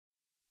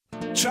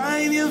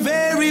Trying your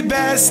very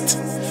best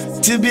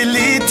to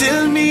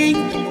belittle me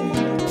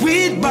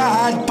with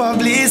bad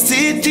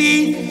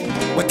publicity.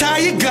 What are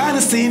you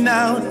gonna say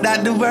now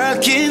that the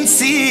world can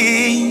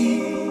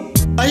see?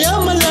 I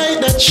am a light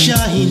that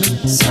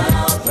shines so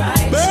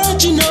bright,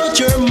 burning out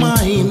your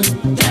mind,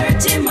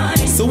 dirty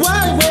mind. So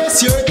why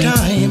waste your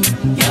time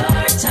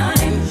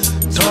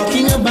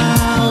talking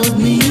about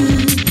me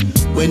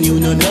when you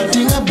know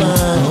nothing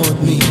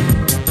about me?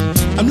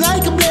 I'm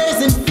like a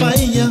blazing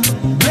fire,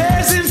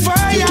 blazing fire.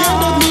 You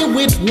can't love me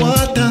with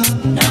water,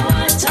 no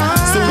water.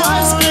 So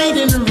why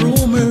spreading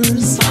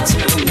rumors, false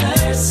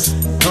rumors,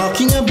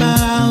 talking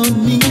about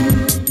me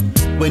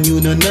when you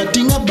know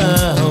nothing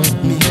about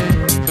me?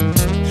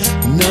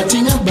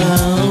 Nothing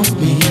about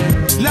me.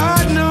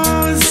 Lord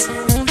knows.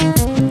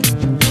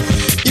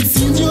 It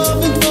seems you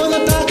having fun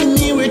attacking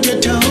me with your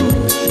tongue.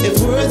 If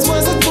words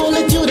was a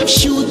bullet, you'd have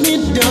shoot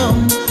me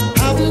down.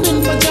 Haven't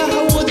been for Jah,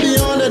 I would be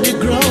under the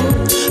ground.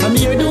 I'm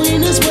here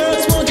doing his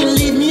words, won't you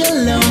leave me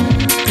alone,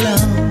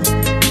 clown?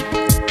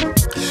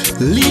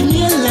 Leave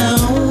me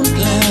alone,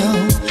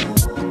 clown.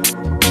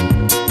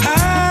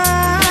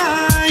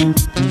 Hi.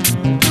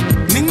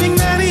 Ning ning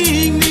na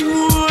ning ning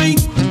boy.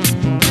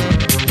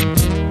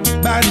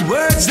 Bad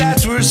words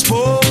that were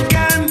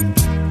spoken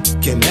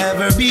can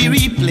never be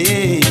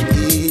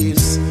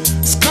replaced.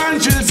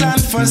 Scoundrels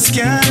and for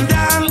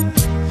scandal,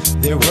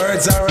 their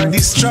words are a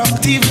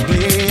destructive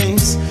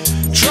place.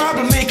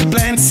 Troublemaker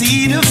plant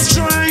seed of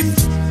strife.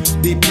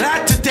 They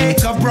plot to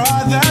take a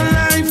brother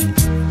life.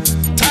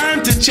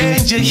 Time to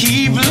change your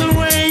evil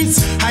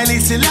ways. Highly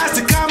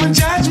Selassie come and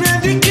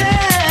judgment the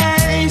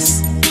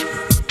case.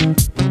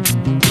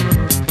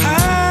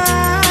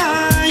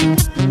 Hi.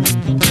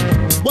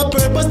 What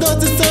purpose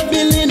does it serve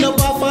building up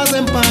a false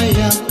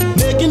empire?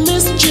 Making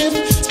mischief,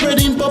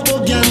 spreading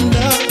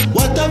propaganda.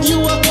 What have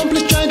you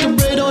accomplished trying to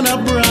break down a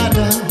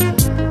brother?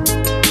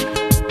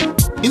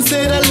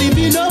 Instead of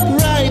living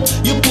upright,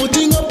 you're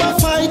putting up a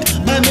fight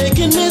by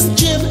making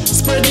mischief,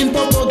 spreading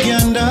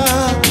propaganda.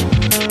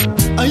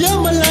 I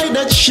am a light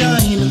that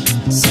shines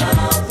so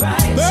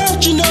bright,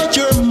 burning out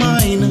your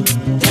mind,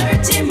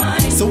 dirty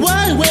mind. So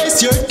why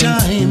waste your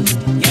time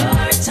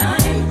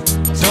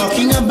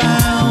talking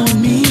about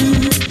me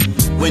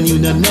when you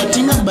know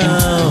nothing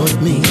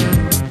about me?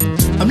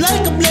 I'm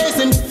like a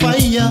blazing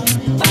fire,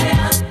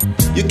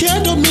 You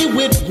can't help me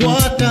with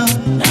water,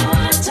 no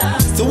water.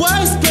 So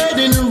why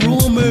spreading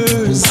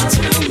rumors,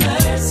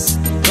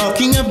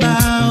 talking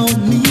about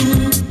me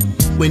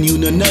when you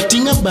know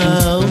nothing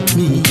about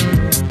me?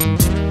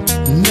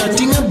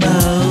 Nothing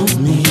about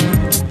me.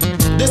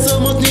 There's so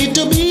much need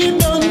to be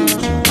done.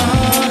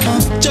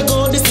 Check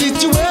out the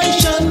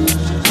situation.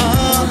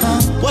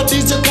 What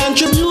is your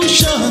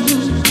contribution?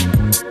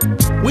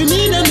 We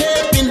need an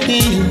helping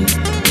hand.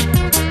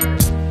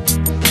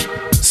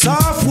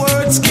 Soft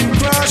words can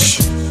crush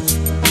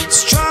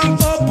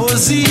strong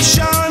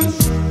opposition.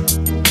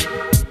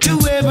 To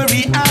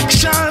every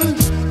action,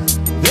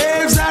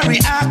 there's a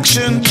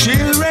reaction,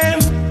 children.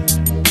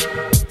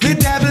 The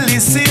devil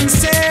is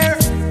sincere,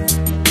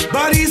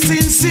 but he's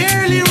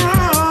sincerely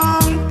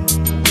wrong.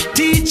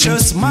 Teach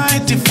us,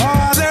 mighty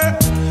Father.